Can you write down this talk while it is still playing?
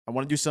I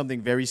want to do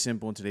something very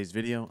simple in today's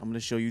video. I'm going to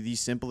show you the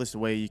simplest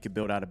way you can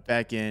build out a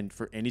backend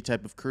for any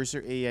type of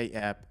cursor AI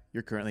app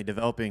you're currently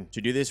developing. To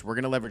do this, we're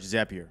going to leverage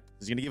Zapier.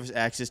 This is going to give us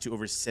access to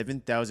over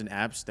 7,000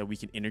 apps that we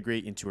can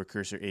integrate into our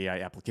cursor AI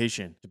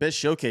application. To best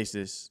showcase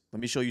this,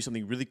 let me show you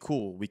something really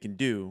cool we can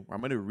do where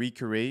I'm going to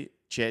recreate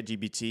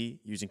chatgpt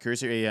using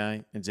cursor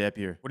AI and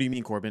Zapier. What do you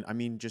mean, Corbin? I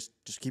mean, just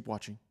keep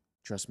watching.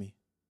 Trust me.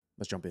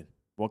 Let's jump in.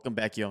 Welcome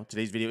back, y'all.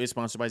 Today's video is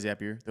sponsored by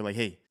Zapier. They're like,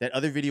 hey, that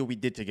other video we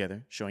did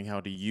together showing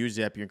how to use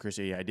Zapier and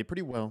Cursor AI did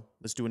pretty well.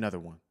 Let's do another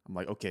one. I'm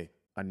like, okay,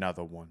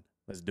 another one.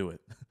 Let's do it.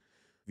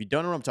 If you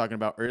don't know what I'm talking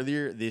about,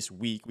 earlier this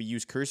week, we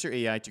used Cursor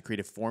AI to create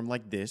a form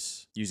like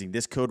this using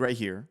this code right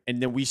here. And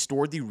then we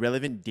stored the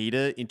relevant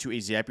data into a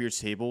Zapier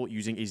table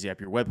using a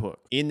Zapier webhook.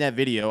 In that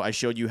video, I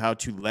showed you how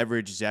to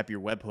leverage Zapier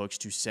webhooks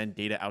to send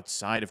data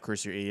outside of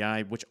Cursor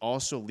AI, which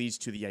also leads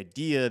to the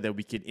idea that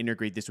we could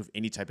integrate this with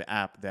any type of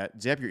app that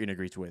Zapier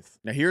integrates with.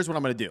 Now, here's what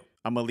I'm going to do.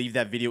 I'm going to leave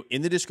that video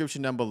in the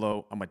description down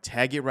below. I'm going to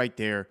tag it right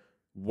there.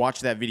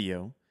 Watch that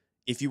video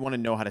if you want to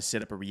know how to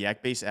set up a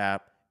React-based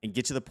app and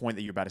get to the point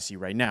that you're about to see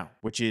right now,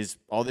 which is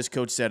all this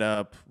code set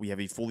up. We have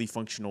a fully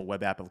functional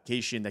web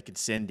application that can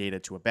send data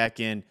to a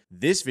backend.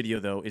 This video,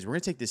 though, is we're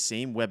going to take this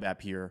same web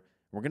app here.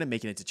 We're going to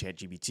make it into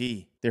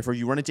ChatGPT. Therefore, if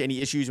you run into any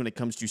issues when it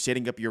comes to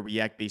setting up your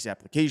React-based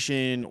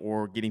application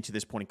or getting to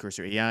this point in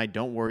Cursor AI,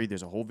 don't worry.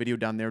 There's a whole video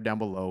down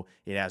below.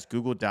 It has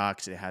Google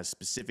Docs. It has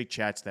specific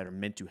chats that are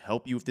meant to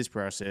help you with this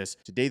process.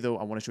 Today, though,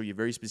 I want to show you a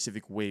very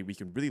specific way we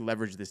can really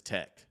leverage this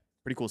tech.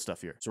 Pretty cool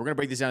stuff here. So we're going to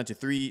break this down into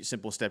 3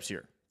 simple steps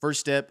here. First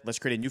step, let's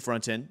create a new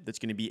front end that's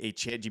going to be a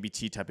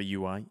ChatGPT type of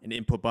UI, an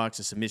input box,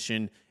 a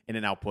submission, and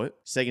an output.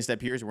 Second step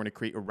here is we're going to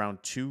create around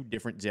 2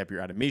 different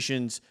Zapier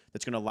automations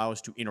that's going to allow us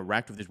to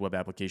interact with this web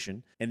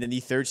application. And then the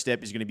third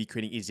step is going to be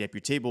creating a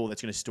Zapier table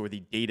that's going to store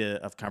the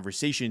data of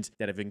conversations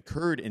that have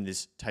occurred in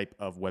this type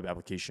of web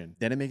application.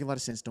 That didn't make a lot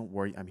of sense. Don't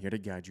worry. I'm here to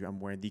guide you. I'm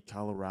wearing the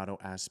Colorado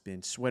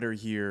Aspen sweater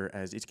here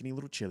as it's getting a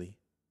little chilly,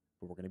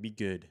 but we're going to be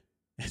good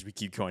as we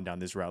keep going down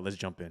this route. Let's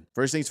jump in.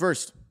 First things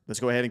first, let's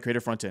go ahead and create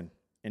a front end.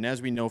 And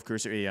as we know of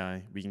Cursor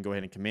AI, we can go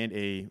ahead and Command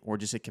A or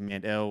just hit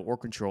Command L or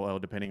Control L,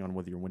 depending on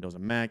whether you're Windows or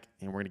Mac.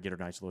 And we're going to get our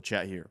nice little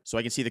chat here. So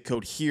I can see the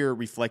code here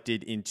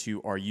reflected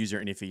into our user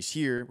interface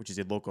here, which is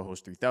a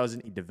localhost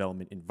 3000, a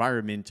development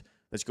environment.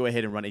 Let's go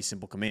ahead and run a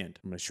simple command.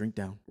 I'm going to shrink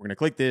down. We're going to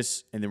click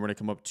this, and then we're going to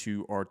come up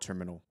to our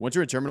terminal. Once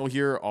we're in terminal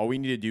here, all we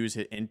need to do is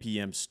hit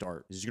npm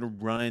start. This is going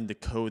to run the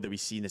code that we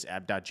see in this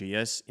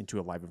app.js into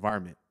a live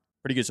environment.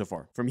 Pretty good so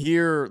far. From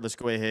here, let's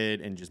go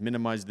ahead and just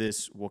minimize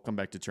this. We'll come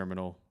back to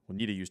terminal. We'll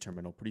need to use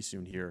terminal pretty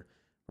soon here.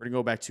 We're going to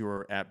go back to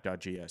our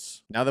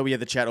app.js. Now that we have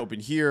the chat open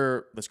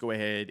here, let's go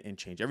ahead and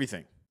change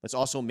everything. Let's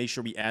also make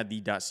sure we add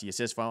the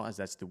 .css file, as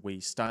that's the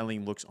way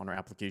styling looks on our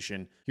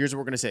application. Here's what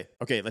we're going to say.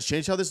 Okay, let's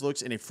change how this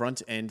looks in a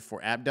front end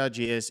for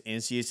app.js and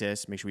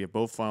CSS. Make sure we have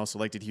both files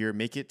selected here.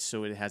 Make it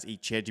so it has a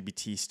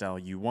ChatGPT style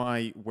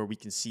UI where we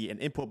can see an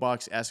input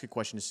box, ask a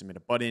question, to submit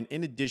a button.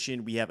 In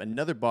addition, we have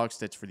another box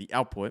that's for the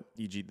output,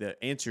 e.g.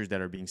 the answers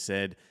that are being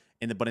said.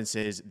 And the button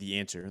says the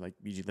answer, like,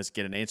 let's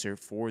get an answer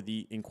for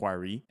the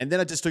inquiry. And then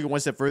I just took it one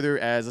step further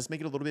as let's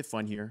make it a little bit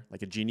fun here,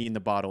 like a genie in the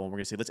bottle. And we're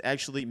going to say, let's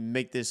actually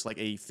make this like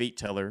a fate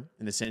teller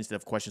in the sense that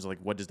of questions like,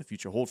 what does the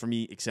future hold for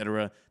me,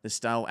 etc. The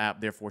style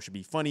app, therefore, should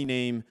be funny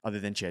name other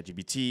than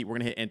ChatGPT. We're going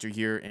to hit enter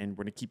here, and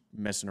we're going to keep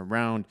messing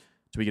around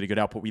till we get a good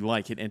output we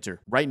like. Hit enter.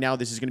 Right now,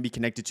 this is going to be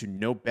connected to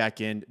no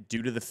backend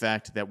due to the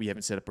fact that we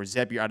haven't set up our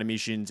Zapier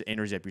automations and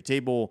our Zapier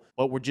table,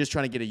 but we're just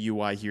trying to get a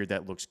UI here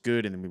that looks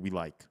good and then we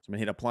like. So I'm going to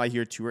hit apply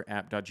here to our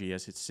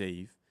app.js, hit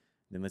save.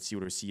 Then let's see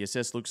what our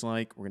CSS looks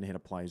like. We're going to hit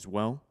apply as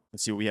well.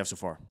 Let's see what we have so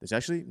far. It's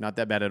actually not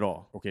that bad at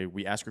all. Okay,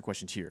 we ask our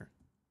questions here.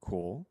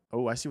 Cool.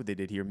 Oh, I see what they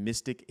did here.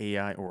 Mystic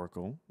AI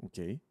Oracle.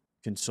 Okay.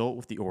 Consult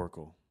with the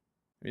Oracle.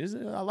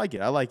 I like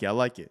it. I like it. I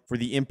like it. For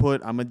the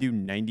input, I'm going to do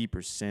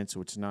 90%,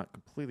 so it's not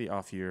completely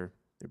off here.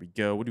 There we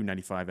go. We'll do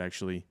 95,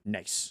 actually.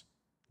 Nice.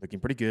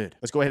 Looking pretty good.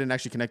 Let's go ahead and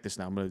actually connect this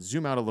now. I'm going to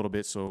zoom out a little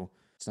bit so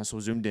it's not so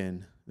zoomed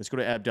in. Let's go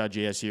to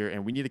app.js here,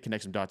 and we need to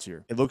connect some dots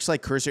here. It looks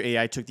like Cursor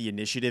AI took the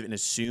initiative and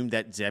assumed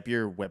that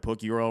Zapier webhook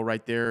URL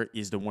right there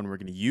is the one we're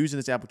going to use in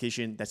this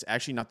application. That's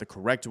actually not the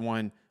correct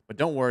one, but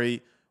don't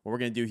worry. What we're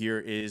going to do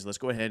here is let's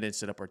go ahead and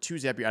set up our 2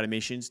 Zapier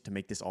automations to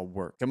make this all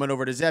work. Come on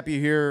over to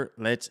Zapier here.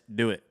 Let's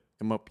do it.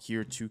 Come up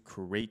here to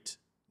create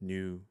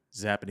new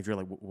Zap. And if you're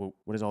like,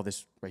 what is all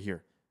this right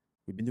here?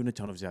 We've been doing a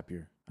ton of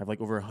Zapier. I have like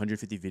over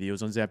 150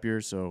 videos on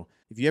Zapier. So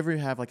if you ever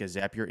have like a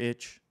Zapier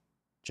itch,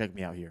 check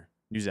me out here.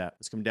 New Zap.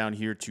 Let's come down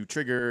here to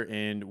trigger.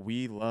 And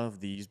we love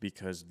these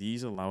because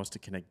these allow us to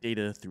connect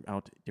data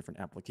throughout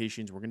different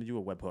applications. We're going to do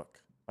a webhook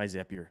by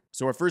Zapier.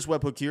 So our first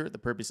webhook here, the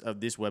purpose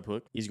of this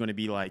webhook is going to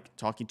be like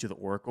talking to the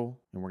Oracle.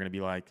 And we're going to be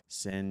like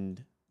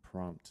send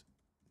prompt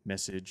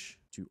message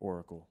to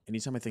Oracle.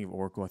 Anytime I think of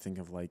Oracle, I think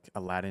of like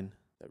Aladdin,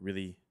 that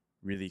really,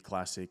 really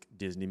classic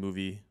Disney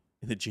movie,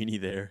 and the genie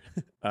there.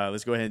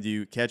 Let's go ahead and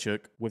do catch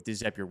hook with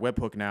this Zapier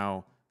webhook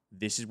now.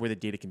 This is where the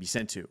data can be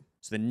sent to.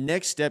 So the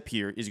next step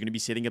here is going to be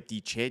setting up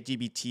the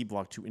ChatGPT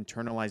block to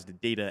internalize the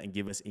data and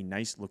give us a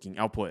nice looking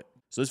output.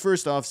 So let's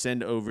first off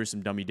send over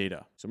some dummy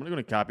data. So I'm going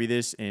to copy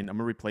this and I'm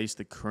going to replace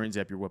the current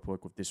Zapier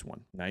webhook with this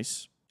one.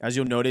 Nice. As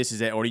you'll notice is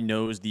that it already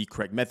knows the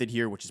correct method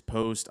here, which is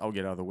post. I'll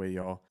get out of the way,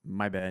 y'all.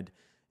 My bad.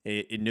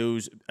 It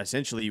knows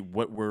essentially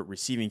what we're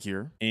receiving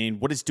here.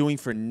 And what it's doing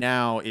for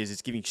now is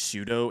it's giving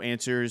pseudo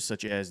answers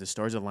such as the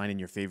stars align in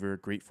your favor,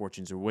 great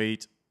fortunes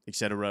await,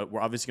 etc. We're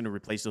obviously going to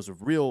replace those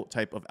with real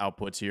type of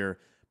outputs here.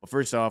 But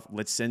first off,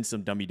 let's send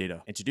some dummy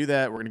data. And to do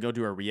that, we're going to go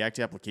to our React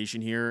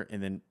application here.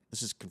 And then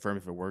let's just confirm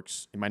if it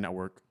works. It might not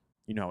work.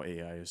 You know how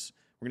AI is.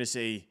 We're going to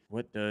say,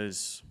 what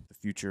does the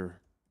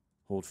future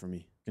hold for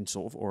me?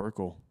 Consult with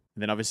Oracle.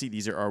 And then obviously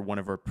these are one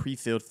of our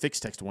pre-filled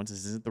fixed text ones.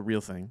 This isn't the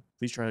real thing.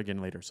 Please try again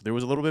later. So there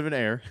was a little bit of an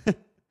error,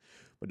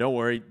 but don't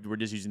worry. We're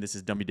just using this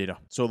as dummy data.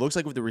 So it looks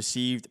like with the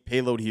received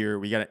payload here,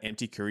 we got an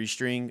empty query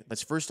string.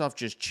 Let's first off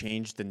just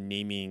change the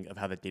naming of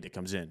how that data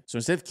comes in. So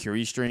instead of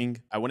query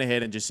string, I went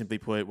ahead and just simply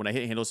put, when I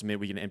hit handle submit,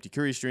 we get an empty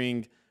query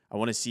string. I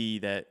want to see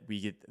that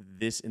we get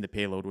this in the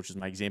payload, which is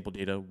my example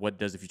data. What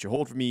does the future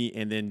hold for me?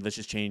 And then let's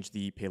just change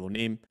the payload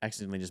name.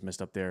 Accidentally just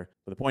messed up there.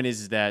 But the point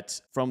is that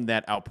from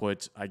that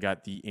output, I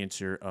got the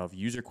answer of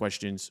user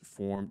questions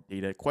form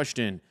data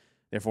question.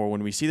 Therefore,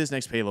 when we see this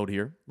next payload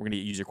here, we're going to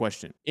get user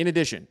question. In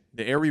addition,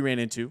 the error we ran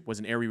into was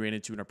an error we ran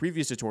into in our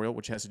previous tutorial,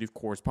 which has to do with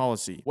course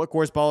policy. What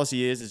course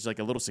policy is like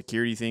a little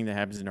security thing that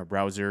happens in our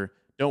browser.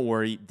 Don't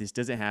worry, this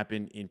doesn't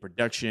happen in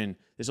production.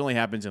 This only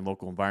happens in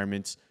local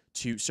environments.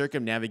 To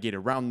circumnavigate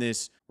around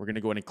this, we're going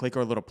to go ahead and click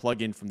our little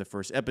plugin from the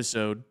first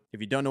episode. If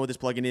you don't know what this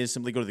plugin is,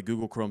 simply go to the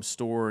Google Chrome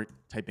store,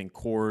 type in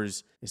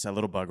cores. It's that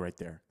little bug right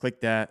there.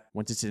 Click that.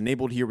 Once it's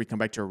enabled here, we come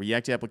back to our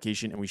React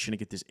application and we shouldn't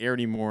get this error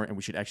anymore and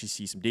we should actually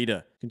see some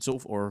data. Consult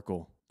with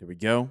Oracle. There we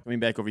go. Coming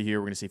back over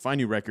here, we're going to say find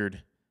new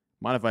record,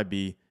 modify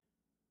B.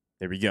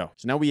 There we go.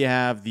 So now we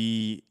have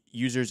the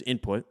user's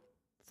input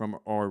from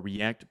our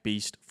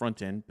React-based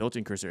front-end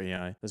built-in Cursor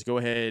AI. Let's go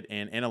ahead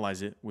and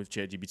analyze it with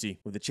ChatGPT.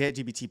 With the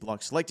ChatGPT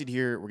block selected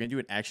here, we're going to do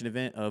an action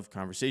event of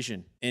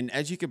conversation. And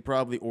as you can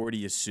probably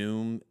already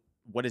assume,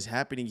 what is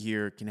happening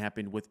here can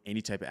happen with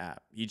any type of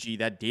app. E.g.,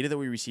 that data that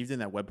we received in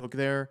that webhook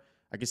there,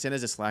 I can send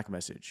as a Slack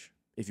message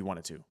if you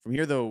wanted to. From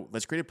here, though,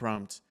 let's create a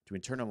prompt to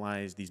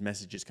internalize these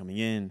messages coming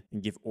in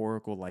and give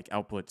Oracle-like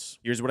outputs.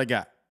 Here's what I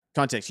got.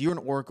 Context, you're an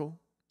Oracle.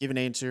 Give an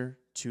answer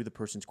to the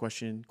person's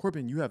question.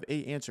 Corbin, you have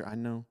a answer. I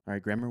know. All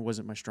right, grammar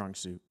wasn't my strong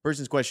suit.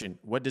 Person's question,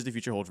 what does the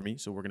future hold for me?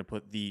 So we're going to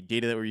put the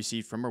data that we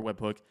received from our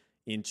webhook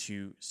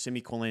into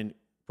semicolon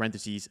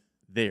parentheses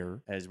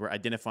there, as we're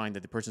identifying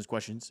that the person's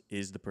questions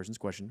is the person's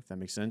question, if that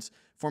makes sense.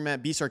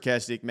 Format, be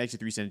sarcastic, max it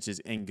 3 sentences,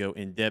 and go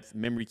in depth.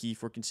 Memory key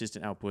for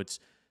consistent outputs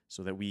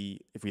so that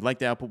if we like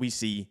the output we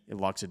see, it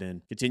locks it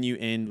in. Continue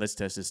and let's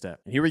test this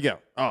step. And here we go.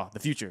 The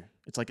future.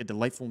 It's like a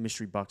delightful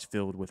mystery box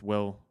filled with,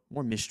 well,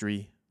 more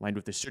mystery, lined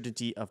with the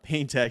certainty of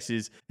paying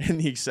taxes and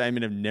the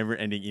excitement of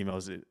never-ending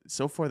emails.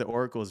 So far, the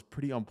Oracle is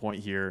pretty on point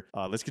here.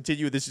 Let's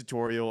continue with this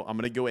tutorial. I'm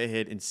going to go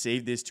ahead and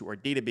save this to our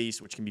database,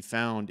 which can be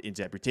found in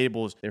Zapier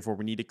Tables. Therefore,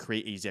 we need to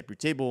create a Zapier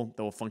table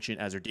that will function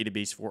as our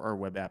database for our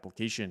web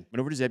application. Went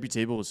over to Zapier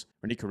Tables.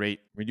 We're going to create.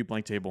 We're going to do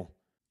blank table.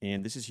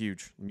 And this is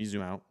huge. Let me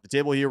zoom out. The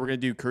table here, we're going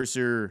to do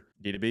cursor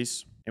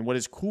database. And what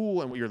is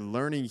cool and what you're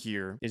learning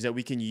here is that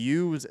we can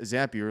use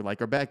Zapier like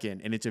our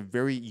backend. And it's a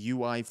very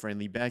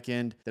UI-friendly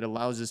backend that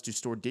allows us to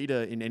store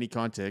data in any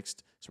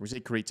context. So we're going to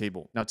say create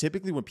table. Now,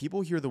 typically when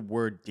people hear the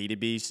word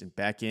database and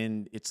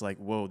backend, it's like,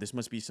 whoa, this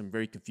must be some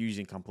very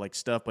confusing, complex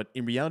stuff. But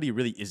in reality, it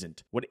really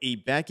isn't. What a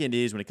backend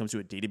is when it comes to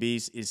a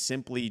database is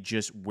simply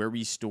just where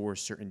we store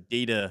certain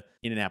data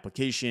in an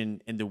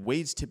application. And the way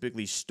it's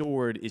typically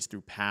stored is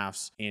through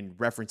paths and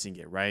referencing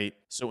it, right?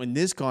 So in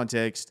this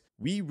context,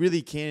 we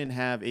really can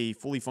have a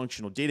fully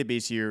functional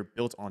database here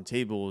built on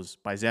tables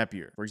by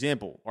Zapier. For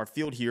example, our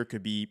field here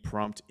could be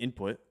prompt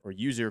input or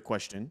user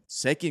question.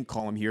 Second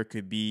column here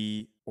could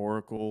be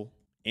Oracle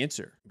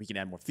answer. We can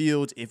add more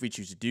fields if we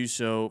choose to do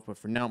so, but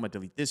for now, I'm gonna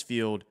delete this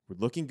field. We're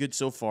looking good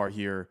so far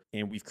here,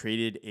 and we've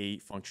created a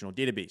functional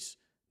database.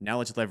 Now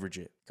let's leverage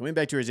it. Coming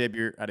back to our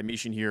Zapier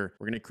automation here,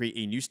 we're gonna create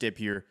a new step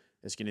here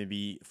that's gonna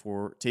be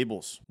for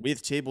tables.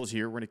 With tables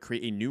here, we're gonna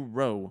create a new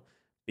row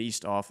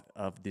based off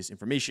of this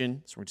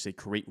information. So we're going to say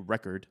create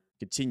record,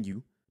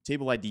 continue,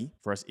 table ID.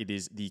 For us, it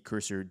is the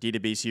cursor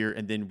database here.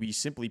 And then we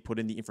simply put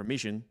in the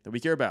information that we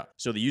care about.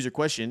 So the user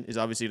question is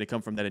obviously going to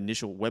come from that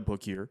initial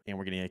webhook here. And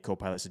we're getting a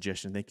Copilot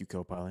suggestion. Thank you,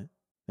 Copilot.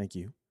 Thank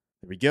you.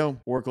 There we go.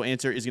 Oracle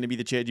answer is going to be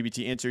the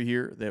ChatGPT answer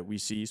here that we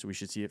see. So we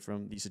should see it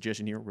from the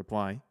suggestion here,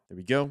 reply. There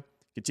we go.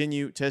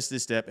 Continue, test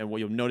this step. And what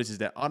you'll notice is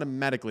that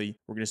automatically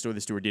we're going to store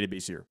this to our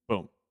database here.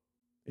 Boom.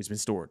 It's been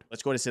stored.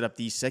 Let's go ahead and set up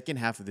the second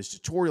half of this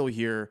tutorial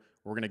here.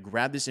 We're going to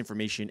grab this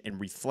information and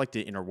reflect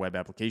it in our web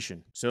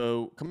application.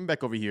 So coming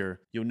back over here,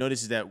 you'll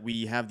notice that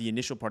we have the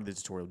initial part of the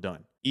tutorial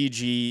done.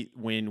 E.g.,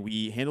 when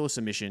we handle a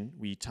submission,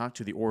 we talk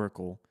to the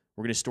Oracle,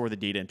 we're going to store the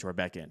data into our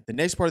backend. The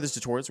next part of this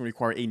tutorial is going to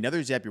require another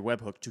Zapier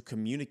webhook to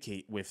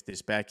communicate with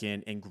this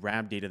backend and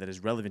grab data that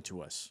is relevant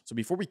to us. So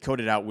before we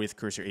code it out with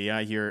Cursor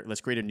AI here, let's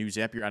create a new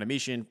Zapier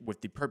automation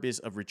with the purpose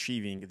of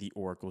retrieving the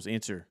Oracle's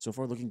answer. So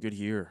far, looking good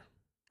here.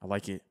 I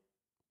like it.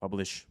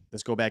 publish.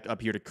 Let's go back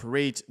up here to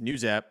create new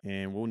Zap,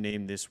 and we'll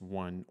name this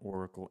one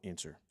Oracle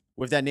Answer.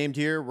 With that named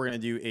here, we're going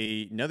to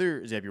do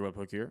another Zapier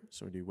webhook here.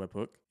 So we do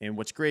webhook. And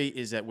what's great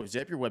is that with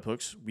Zapier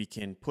webhooks, we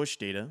can push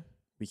data,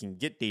 we can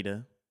get data,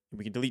 and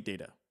we can delete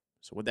data.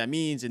 So what that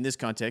means in this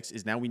context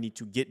is now we need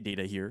to get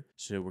data here.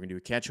 So we're going to do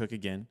a catch hook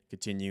again,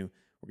 continue.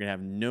 We're going to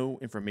have no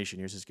information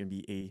here. So it's going to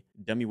be a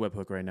dummy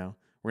webhook right now.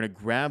 We're going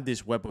to grab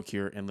this webhook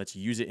here and let's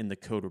use it in the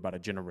code we're about to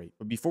generate.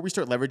 But before we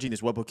start leveraging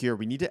this webhook here,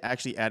 we need to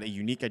actually add a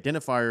unique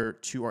identifier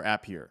to our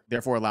app here,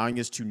 therefore allowing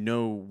us to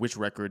know which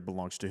record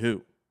belongs to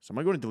who. So I'm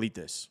going to go and delete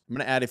this. I'm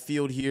going to add a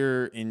field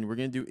here, and we're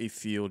going to do a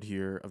field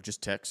here of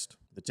just text.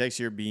 The text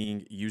here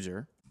being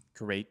user.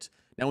 Great.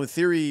 Now, in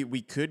theory,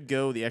 we could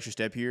go the extra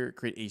step here,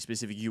 create a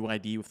specific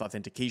UID with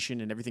authentication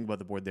and everything above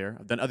the board there.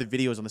 I've done other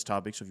videos on this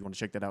topic, so if you want to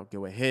check that out,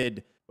 go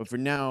ahead. But for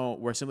now,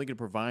 we're simply going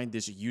to provide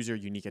this user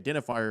unique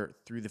identifier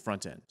through the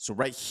front end. So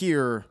right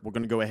here, we're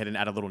going to go ahead and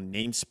add a little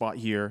name spot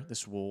here.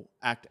 This will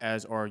act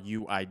as our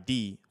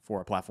UID for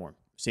our platform.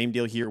 Same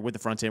deal here with the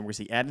front end. We're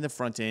going to say add in the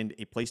front end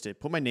a place to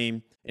put my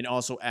name and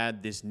also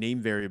add this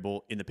name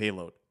variable in the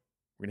payload.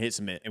 We're going to hit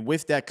submit. And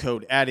with that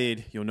code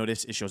added, you'll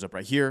notice it shows up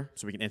right here.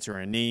 So we can enter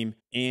our name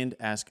and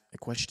ask a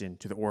question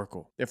to the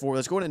Oracle. Therefore,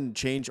 let's go ahead and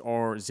change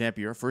our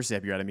Zapier, first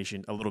Zapier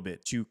animation a little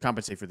bit to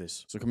compensate for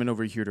this. So coming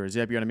over here to our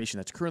Zapier animation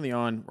that's currently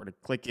on, we're going to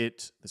click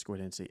it. Let's go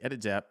ahead and say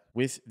edit Zap.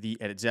 With the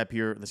edit Zap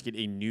here, let's get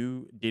a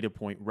new data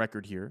point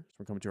record here. So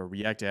we're coming to our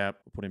React app.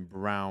 We'll put in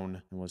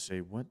brown and we'll say,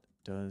 what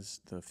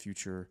does the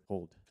future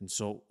hold?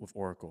 Consult with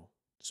Oracle.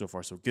 So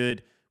far, so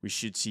good. We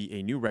should see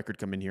a new record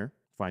come in here.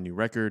 Find new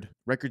record,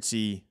 record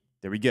C.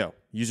 There we go.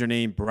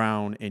 Username,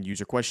 brown, and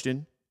user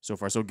question. So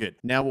far, so good.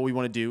 Now, what we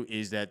want to do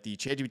is that the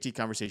ChatGPT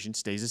conversation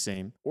stays the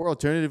same. Or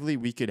alternatively,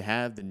 we could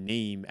have the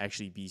name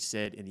actually be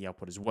said in the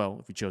output as well,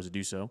 if we chose to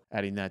do so.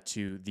 Adding that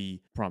to the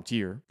prompt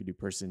here. We do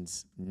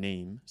person's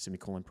name,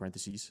 semicolon,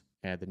 parentheses.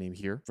 Add the name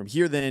here. From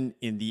here, then,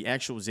 in the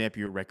actual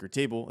Zapier record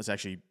table, let's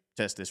actually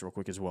test this real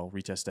quick as well.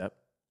 Retest that.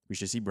 We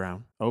should see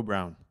brown. Oh,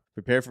 brown.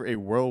 Prepare for a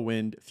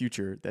whirlwind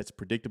future that's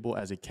predictable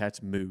as a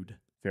cat's mood.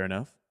 Fair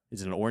enough.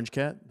 Is it an orange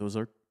cat? Those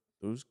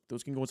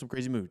can go in some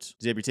crazy moods.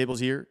 Zapier tables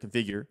here,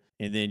 configure,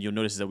 and then you'll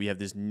notice that we have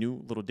this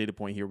new little data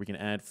point here we can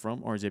add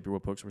from our Zapier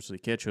webhooks. We're going to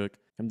catch hook,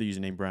 come to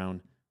username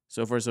brown.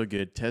 So far, so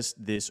good.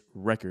 Test this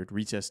record,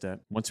 retest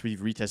that. Once we've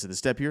retested the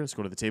step here, let's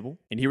go to the table.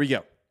 And here we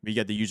go. We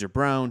got the user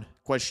brown,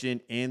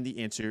 question, and the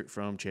answer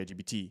from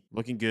ChatGPT.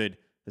 Looking good.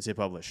 Let's hit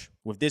publish.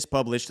 With this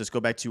published, let's go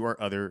back to our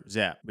other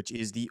Zap, which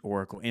is the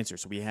Oracle Answer.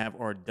 So we have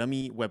our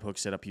dummy webhook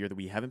set up here that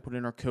we haven't put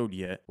in our code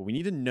yet, but we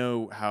need to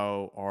know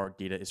how our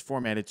data is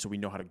formatted so we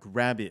know how to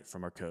grab it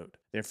from our code.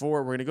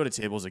 Therefore, we're going to go to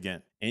tables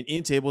again. And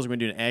in tables, we're going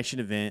to do an action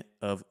event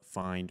of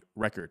find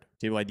record.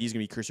 Table ID is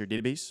going to be cursor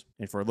database.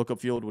 And for our lookup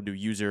field, we'll do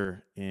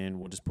user and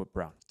we'll just put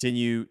brown.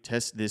 Continue,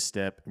 test this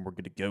step, and we're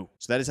good to go.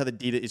 So that is how the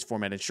data is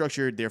formatted and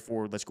structured.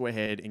 Therefore, let's go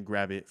ahead and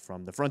grab it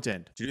from the front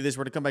end. To do this,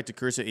 we're going to come back to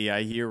cursor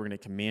AI here. We're going to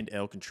Command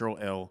L, Control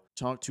L,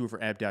 talk to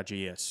for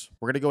app.js.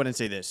 We're going to go ahead and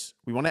say this.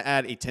 We want to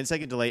add a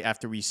 10-second delay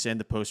after we send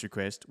the post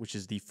request, which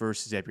is the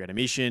first Zapier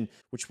animation,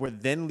 which we're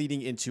then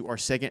leading into our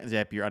second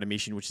Zapier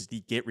automation, which is the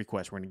get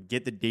request. We're going to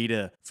get the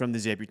data from the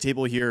Zapier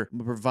table here. I'm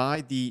going to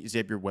provide the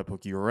Zapier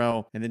webhook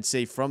URL and then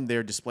say from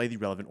there, display the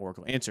relevant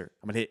Oracle answer.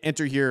 I'm going to hit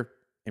enter here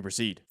and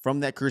proceed. From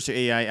that cursor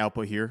AI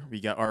output here,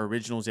 we got our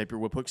original Zapier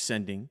webhook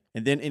sending.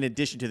 And then in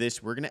addition to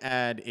this, we're going to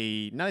add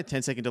not a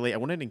 10-second delay. I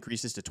wanted to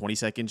increase this to 20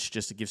 seconds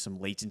just to give some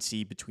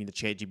latency between the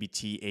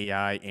ChatGPT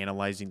AI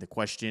analyzing the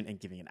question and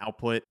giving an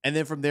output. And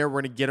then from there,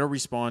 we're going to get our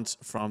response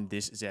from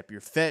this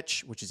Zapier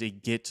fetch, which is a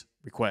get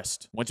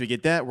request. Once we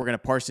get that, we're going to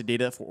parse the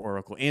data for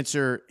Oracle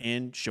answer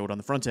and show it on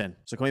the front end.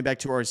 So coming back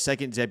to our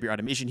second Zapier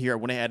automation here, I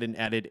went ahead and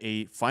added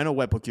a final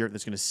webhook here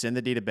that's going to send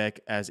the data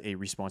back as a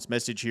response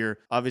message here.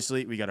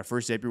 Obviously, we got our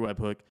first Zapier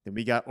webhook. Then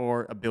we got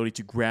our ability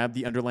to grab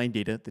the underlying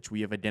data that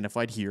we have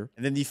identified here.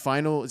 And then the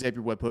final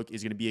Zapier webhook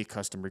is going to be a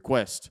custom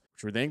request,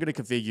 which we're then going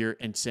to configure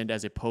and send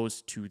as a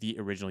post to the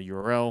original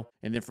URL.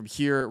 And then from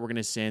here, we're going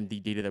to send the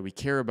data that we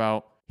care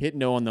about, hit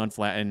no on the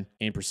unflatten,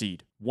 and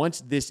proceed.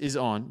 Once this is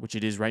on, which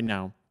it is right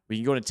now, we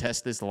can go and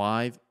test this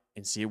live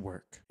and see it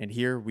work. And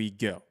here we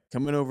go.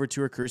 Coming over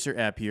to our cursor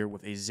app here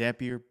with a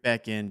Zapier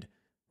backend,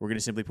 we're going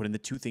to simply put in the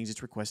two things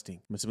it's requesting.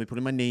 I'm going to simply put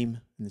in my name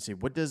and then say,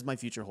 what does my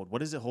future hold? What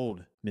does it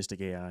hold, Mystic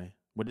AI?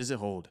 What does it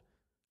hold?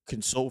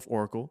 Consult with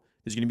Oracle.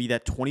 There's going to be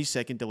that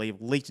 20-second delay of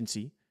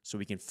latency so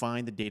we can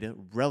find the data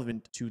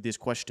relevant to this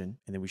question.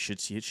 And then we should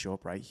see it show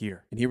up right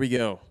here. And here we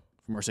go.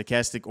 From our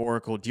sarcastic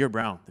Oracle, Dear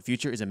Brown, the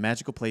future is a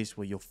magical place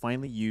where you'll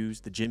finally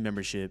use the gym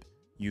membership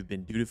you've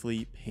been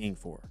dutifully paying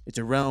for. It's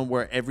a realm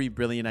where every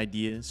brilliant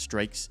idea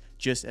strikes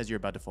just as you're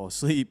about to fall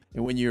asleep,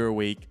 and when you're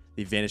awake,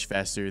 they vanish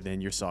faster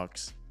than your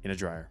socks in a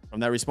dryer. From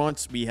that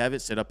response, we have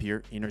it set up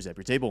here in our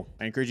Zapier table.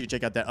 I encourage you to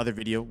check out that other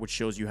video, which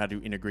shows you how to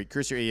integrate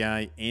Cursor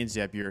AI and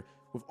Zapier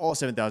with all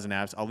 7,000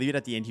 apps. I'll leave it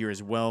at the end here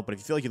as well, but if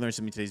you feel like you learned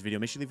something in today's video,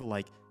 make sure you leave a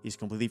like. It's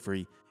completely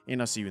free, and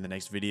I'll see you in the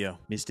next video.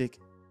 Mystic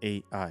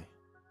AI.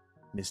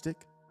 Mystic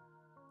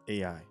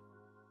AI.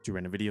 2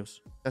 random videos.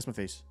 That's my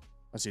face.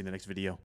 I'll see you in the next video.